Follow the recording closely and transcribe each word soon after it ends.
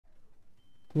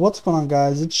What's going on,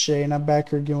 guys? It's Shay and I'm back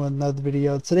here again with another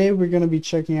video. Today we're going to be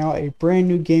checking out a brand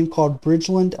new game called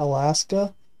Bridgeland,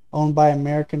 Alaska, owned by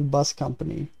American Bus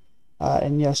Company.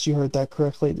 And yes, you heard that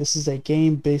correctly. This is a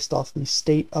game based off the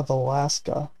state of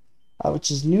Alaska,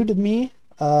 which is new to me.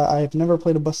 I have never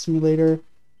played a bus simulator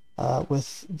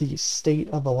with the state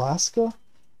of Alaska.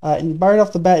 And right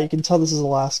off the bat, you can tell this is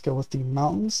Alaska with the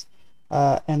mountains.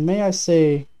 And may I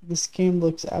say, this game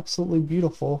looks absolutely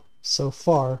beautiful so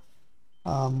far.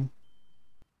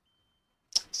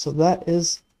 So that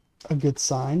is a good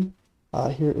sign.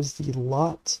 Here is the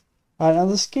lot. Now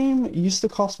this game used to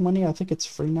cost money. I think it's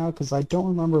free now because I don't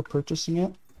remember purchasing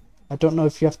it. I don't know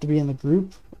if you have to be in the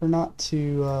group or not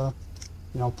to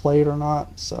play it or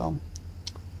not. So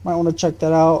might want to check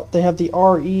that out. They have the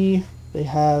RE. They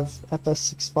have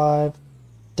FS65,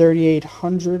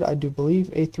 3800, I do believe,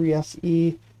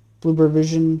 A3FE, Bluebird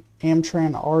Vision,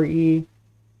 Amtran RE,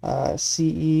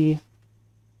 CE,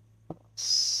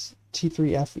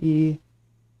 T3FE,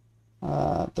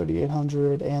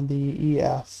 3800, and the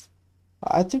EF.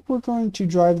 I think we're going to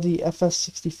drive the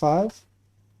FS65.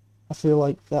 I feel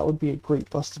like that would be a great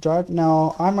bus to drive.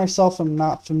 Now, I myself am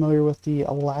not familiar with the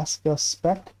Alaska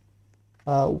spec,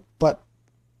 but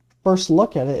first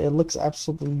look at it, it looks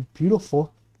absolutely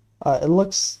beautiful. It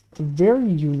looks very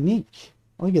unique.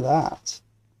 Look at that.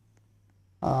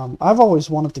 I've always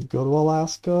wanted to go to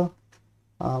Alaska.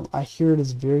 I hear it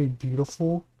is very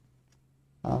beautiful.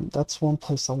 That's one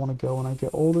place I want to go when I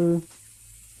get older.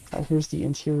 Here's the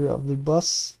interior of the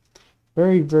bus.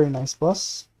 Very, very nice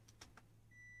bus.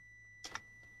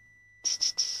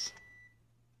 Let's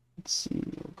see.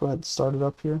 Go ahead and start it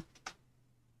up here.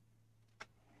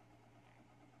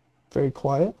 Very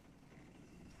quiet.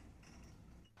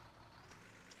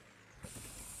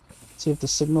 See if the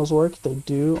signals work. They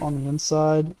do on the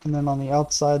inside, and then on the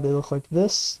outside they look like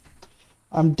this.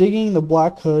 I'm digging the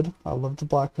black hood. I love the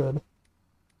black hood.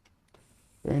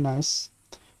 Very nice.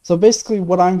 So basically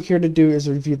what I'm here to do is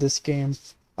review this game.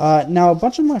 Now a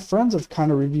bunch of my friends have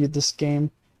kind of reviewed this game,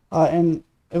 and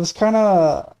it was kind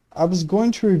of, I was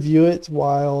going to review it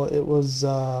while it was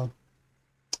a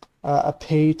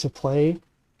pay to play.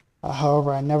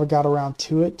 However, I never got around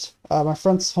to it. My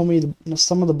friends told me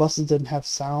some of the buses didn't have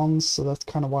sounds, so that's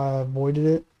kind of why I avoided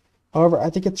it. However, I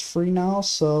think it's free now,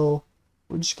 so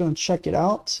we're just going to check it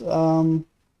out. See,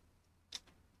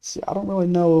 I don't really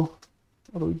know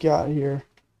what do we got here.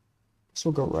 So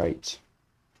we'll go right.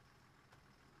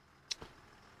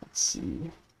 Let's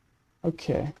see.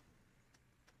 Okay.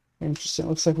 Interesting.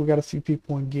 Looks like we got a few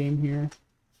people in game here.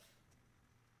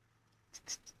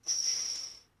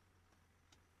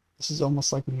 This is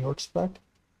almost like New York spec.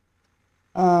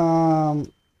 I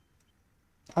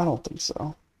don't think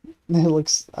so. It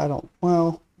looks,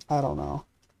 well, I don't know.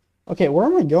 Okay, where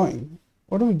am I going?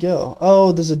 Where do we go?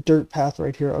 Oh, there's a dirt path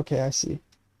right here. Okay, I see.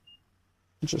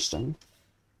 Interesting.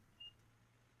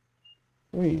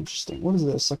 Very interesting. What is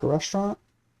this? Like a restaurant?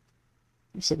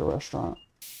 Looks like a restaurant.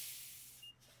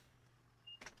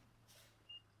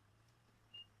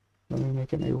 Then we're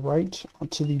making a right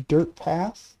onto the dirt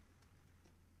path.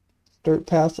 Dirt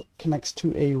path connects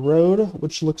to a road,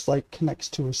 which looks like connects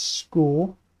to a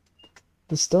school.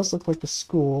 This does look like a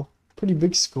school. Pretty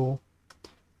big school.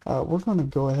 We're going to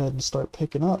go ahead and start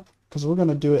picking up, because we're going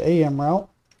to do an AM route.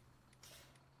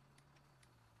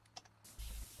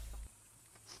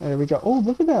 There we go. Oh,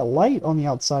 look at that light on the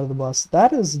outside of the bus.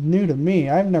 That is new to me.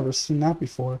 I've never seen that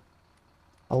before.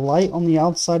 A light on the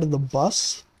outside of the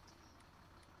bus?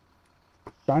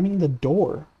 Shining the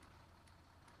door.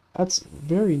 That's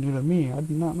very new to me. I did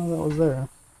not know that was there.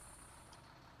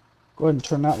 Go ahead and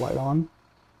turn that light on.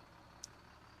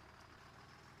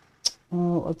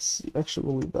 Let's see. Actually,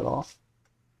 we'll leave that off.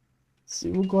 Let's see.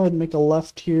 We'll go ahead and make a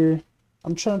left here.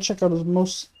 I'm trying to check out as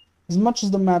much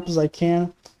of the map as I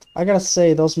can. I gotta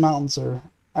say, those mountains are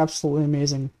absolutely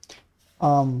amazing.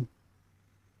 I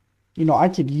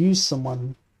could use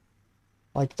someone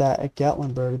like that at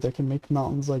Gatlinburg that can make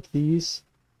mountains like these.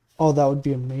 Oh, that would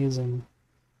be amazing.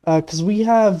 Because we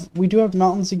do have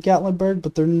mountains in Gatlinburg,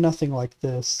 but they're nothing like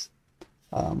this.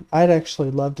 I'd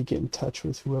actually love to get in touch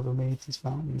with whoever made these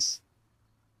mountains.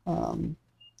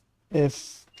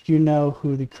 If you know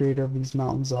who the creator of these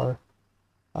mountains are,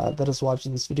 that is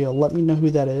watching this video, let me know who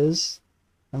that is,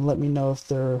 and let me know if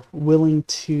they're willing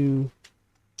to,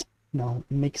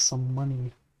 make some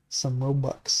money, some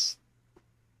Robux.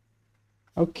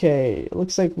 Okay, it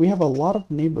looks like we have a lot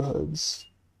of neighborhoods.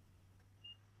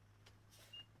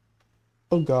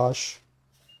 Oh gosh.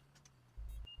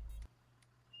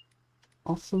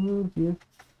 Off the road here.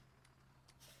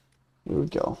 Here we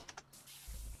go.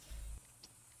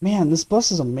 Man, this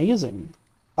bus is amazing.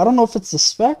 I don't know if it's the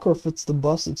spec or if it's the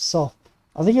bus itself.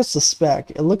 I think it's the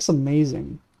spec. It looks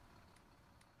amazing.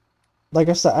 Like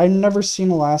I said, I've never seen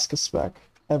Alaska spec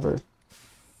ever.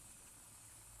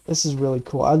 This is really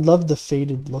cool. I love the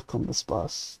faded look on this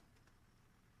bus.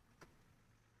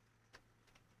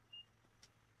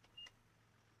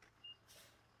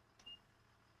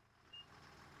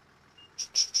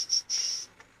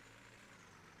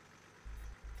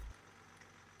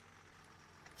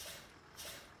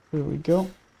 Here we go.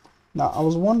 Now, I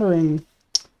was wondering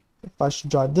if I should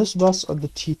drive this bus or the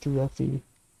T3FE.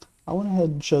 I went ahead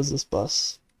and chose this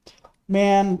bus.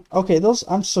 Man, okay,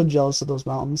 I'm so jealous of those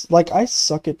mountains. Like, I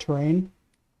suck at terrain.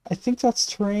 I think that's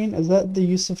terrain. Is that the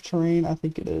use of terrain? I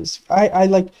think it is. I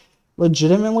like,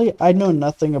 legitimately, I know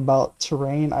nothing about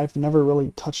terrain. I've never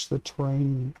really touched the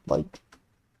terrain, like,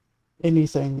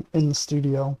 anything in the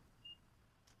studio.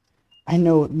 I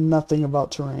know nothing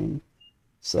about terrain.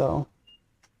 So,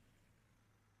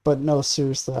 but no,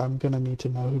 seriously, I'm gonna need to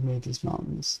know who made these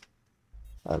mountains.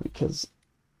 Because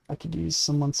I could use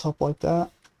someone's help like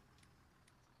that.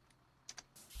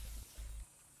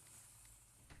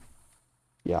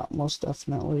 Yeah, most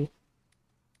definitely.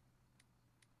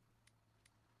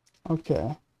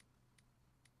 Okay.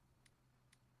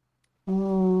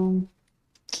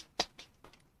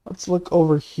 Let's look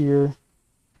over here.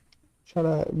 Try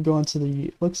to go into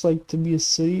the, looks like to be a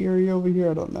city area over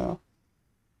here. I don't know.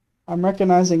 I'm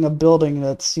recognizing a building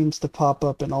that seems to pop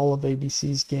up in all of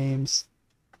ABC's games.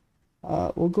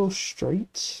 We'll go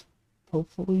straight.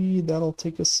 Hopefully that'll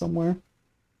take us somewhere.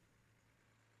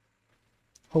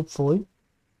 Hopefully.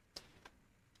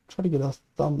 Try to get a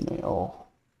thumbnail.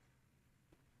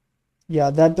 Yeah,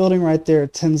 that building right there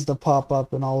tends to pop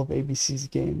up in all of ABC's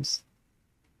games.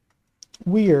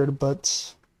 Weird,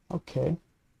 but okay.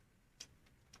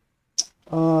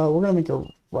 We're gonna make a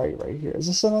right here. Is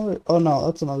this another? Oh no,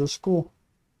 that's another school.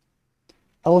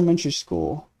 Elementary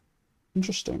school.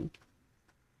 Interesting.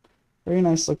 Very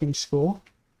nice looking school.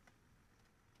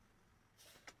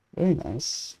 Very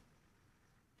nice.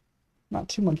 Not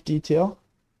too much detail.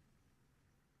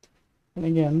 And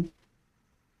again,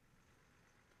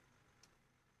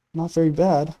 not very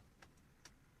bad.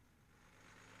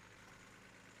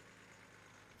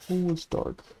 Oh, it's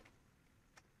dark.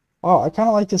 Oh, I kind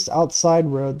of like this outside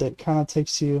road that kind of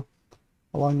takes you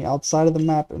along the outside of the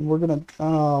map, and we're gonna,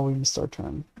 oh, we missed our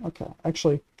turn. Okay,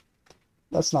 actually,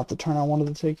 that's not the turn I wanted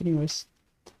to take anyways.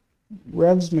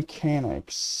 Revs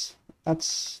mechanics.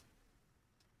 That's,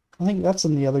 I think that's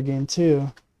in the other game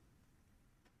too.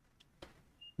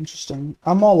 Interesting.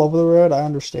 I'm all over the road, I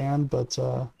understand, but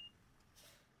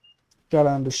gotta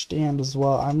understand as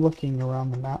well, I'm looking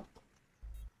around the map.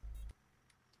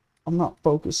 I'm not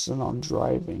focusing on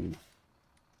driving.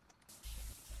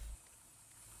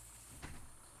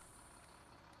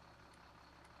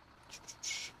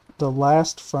 The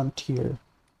Last Frontier.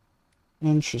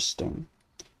 Interesting.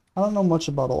 I don't know much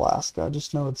about Alaska, I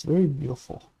just know it's very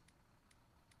beautiful.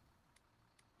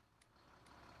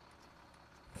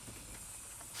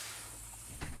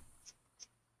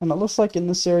 And it looks like in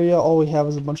this area all we have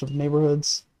is a bunch of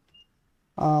neighborhoods.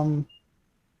 I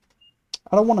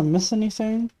don't want to miss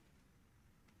anything.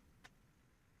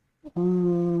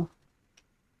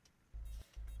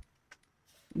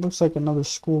 Looks like another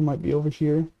school might be over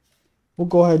here. We'll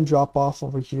go ahead and drop off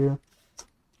over here.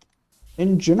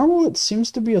 In general, it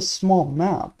seems to be a small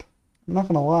map. I'm not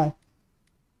gonna lie.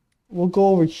 We'll go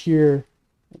over here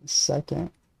in a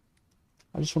second.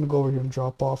 I just want to go over here and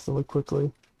drop off really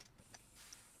quickly.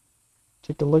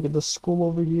 Take a look at the school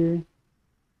over here.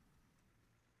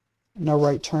 No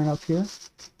right turn up here.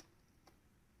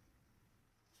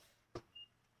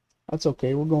 That's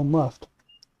okay, we're going left.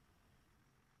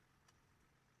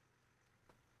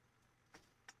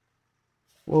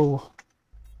 Whoa.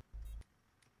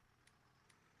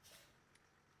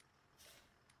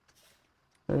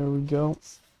 There we go.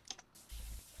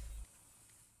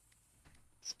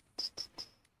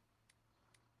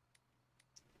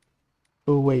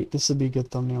 Oh wait, this would be a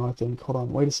good thumbnail, I think. Hold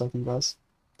on, wait a second, guys.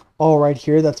 Oh, right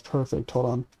here, that's perfect. Hold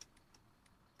on.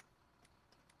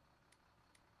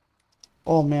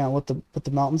 Oh man, with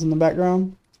the mountains in the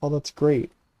background. Oh, that's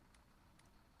great.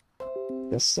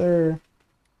 Yes, sir.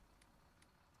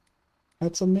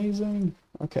 That's amazing.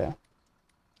 Okay.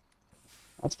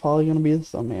 That's probably gonna be the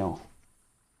thumbnail.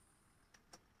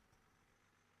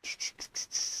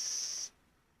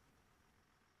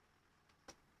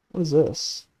 What is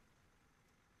this?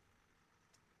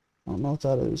 I don't know what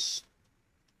that is.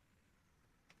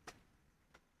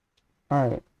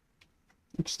 Alright.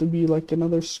 Looks to be like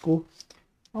another school.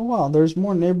 Oh wow, there's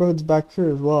more neighborhoods back here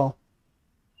as well.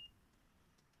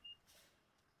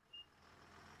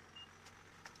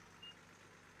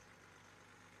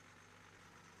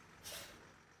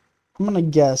 I'm gonna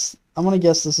guess. I'm gonna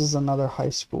guess this is another high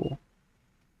school.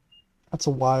 That's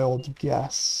a wild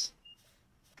guess.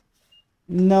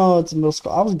 No, it's a middle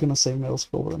school. I was gonna say middle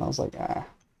school, but then I was like, ah.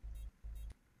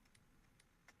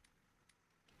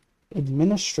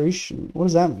 Administration. What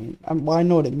does that mean? Well, I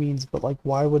know what it means, but like,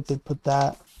 why would they put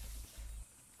that?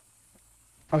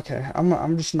 Okay,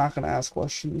 I'm just not gonna ask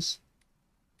questions.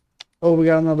 Oh, we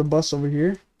got another bus over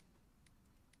here.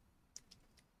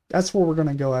 That's where we're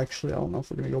gonna go, actually. I don't know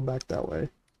if we're gonna go back that way.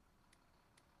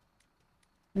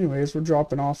 Anyways, we're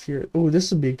dropping off here. Oh,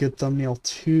 this would be a good thumbnail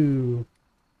too.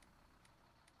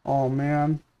 Oh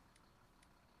man.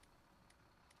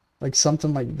 Like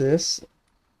something like this.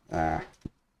 Ah.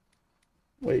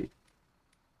 Wait.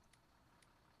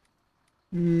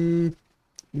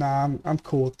 Nah, I'm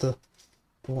cool with the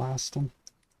last one.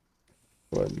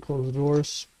 Go ahead and close the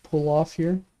doors. Pull off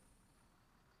here.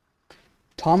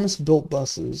 Thomas built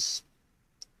buses.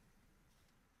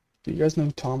 Do you guys know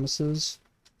who Thomas is?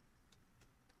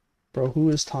 Bro, who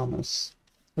is Thomas?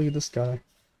 Look at this guy.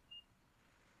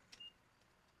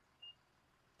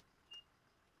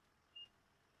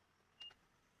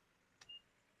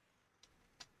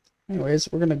 Anyways,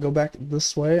 we're gonna go back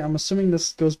this way. I'm assuming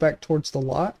this goes back towards the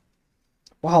lot.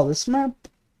 Wow, this map,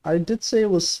 I did say it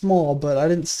was small, but I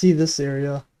didn't see this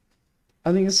area.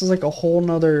 I think this is like a whole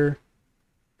nother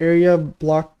area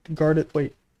blocked, guarded.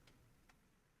 Wait.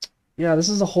 Yeah, this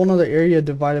is a whole nother area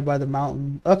divided by the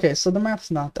mountain. Okay, so the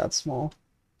map's not that small.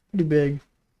 Pretty big.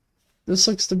 This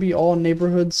looks to be all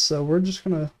neighborhoods, so we're just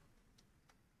gonna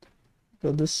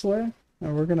go this way.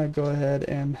 And we're gonna go ahead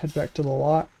and head back to the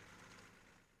lot.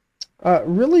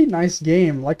 Really nice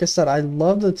game. Like I said, I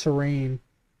love the terrain.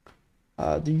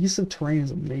 The use of terrain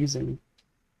is amazing.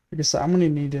 Like I said, I'm gonna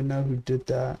need to know who did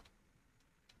that.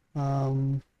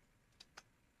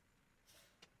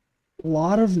 A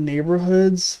lot of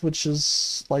neighborhoods, which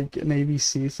is like an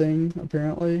ABC thing,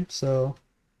 apparently. So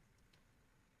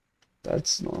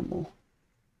that's normal.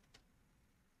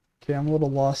 Okay, I'm a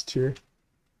little lost here.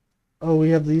 Oh,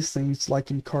 we have these things like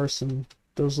in Carson.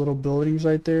 Those little buildings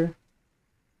right there.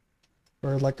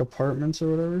 Or like apartments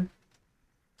or whatever.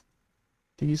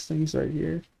 These things right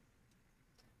here.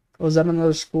 Oh, is that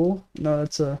another school? No,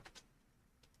 that's a...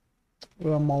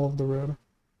 Well, I'm all over the road.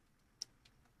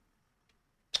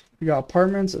 You got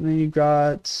apartments, and then you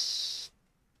got...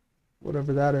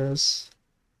 whatever that is.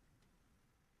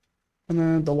 And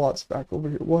then the lot's back over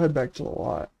here. We'll head back to the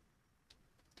lot.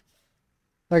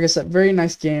 Like I said, very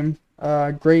nice game.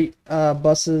 Great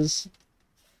buses.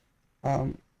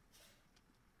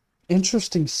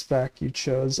 Interesting spec you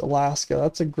chose, Alaska.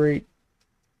 That's a great...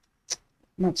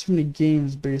 Not too many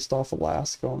games based off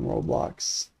Alaska on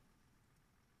Roblox.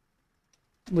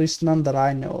 At least none that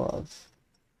I know of.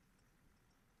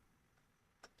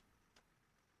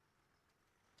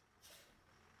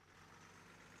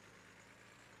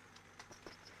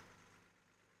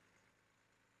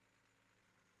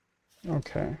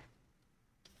 Okay.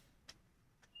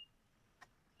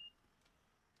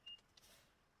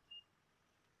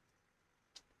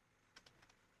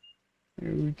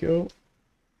 Here we go.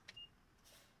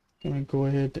 Gonna go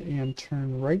ahead and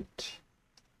turn right.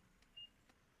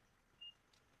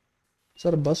 Is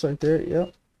that a bus right there?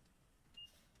 Yep.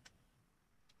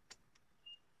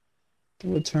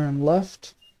 We'll turn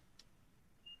left.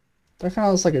 That kind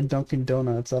of looks like a Dunkin'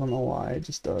 Donuts. I don't know why. It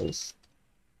just does.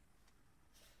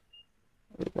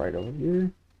 Right over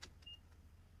here.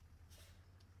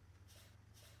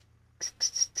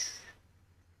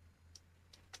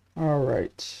 All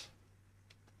right.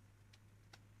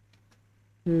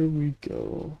 Here we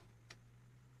go.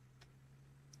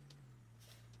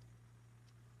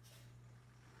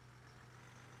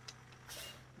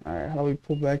 Alright, how do we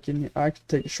pull back in here? I can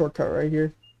take a shortcut right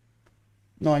here.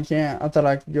 No, I can't. I thought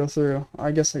I could go through.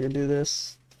 I guess I could do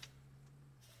this.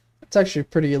 It's actually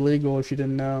pretty illegal if you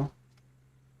didn't know.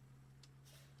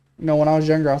 You know, when I was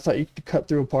younger, I thought you could cut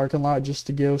through a parking lot just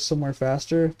to go somewhere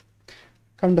faster.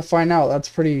 Come to find out, that's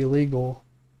pretty illegal.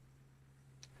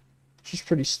 It's just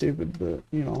pretty stupid, but,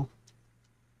 you know.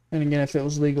 And again, if it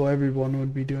was legal, everyone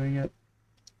would be doing it.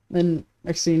 Then,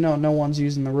 next thing you know, no one's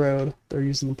using the road. They're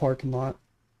using the parking lot.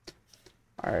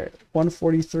 Alright,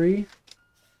 143.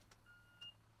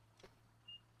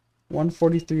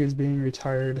 143 is being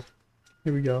retired.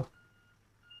 Here we go.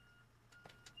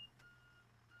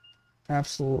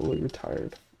 Absolutely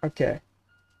retired. Okay.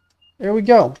 There we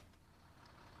go.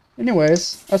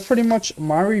 Anyways, that's pretty much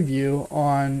my review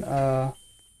on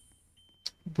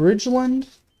Bridgeland,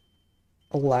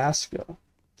 Alaska.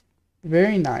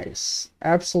 Very nice.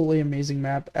 Absolutely amazing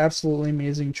map. Absolutely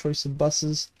amazing choice of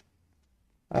buses.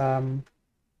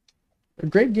 a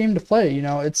great game to play. You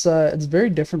know, it's very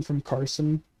different from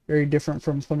Carson, very different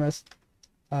from Plymouth,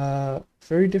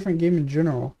 very different game in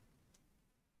general.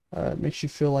 It makes you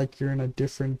feel like you're in a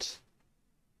different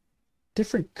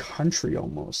country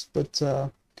almost. But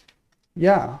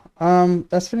yeah,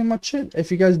 that's pretty much it.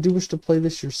 If you guys do wish to play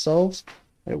this yourselves,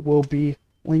 it will be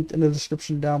linked in the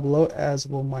description down below, as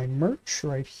will my merch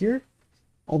right here.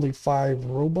 Only 5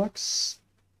 Robux.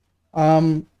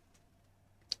 And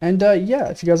yeah,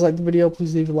 if you guys like the video,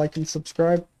 please leave a like and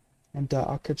subscribe, and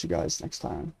I'll catch you guys next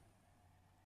time.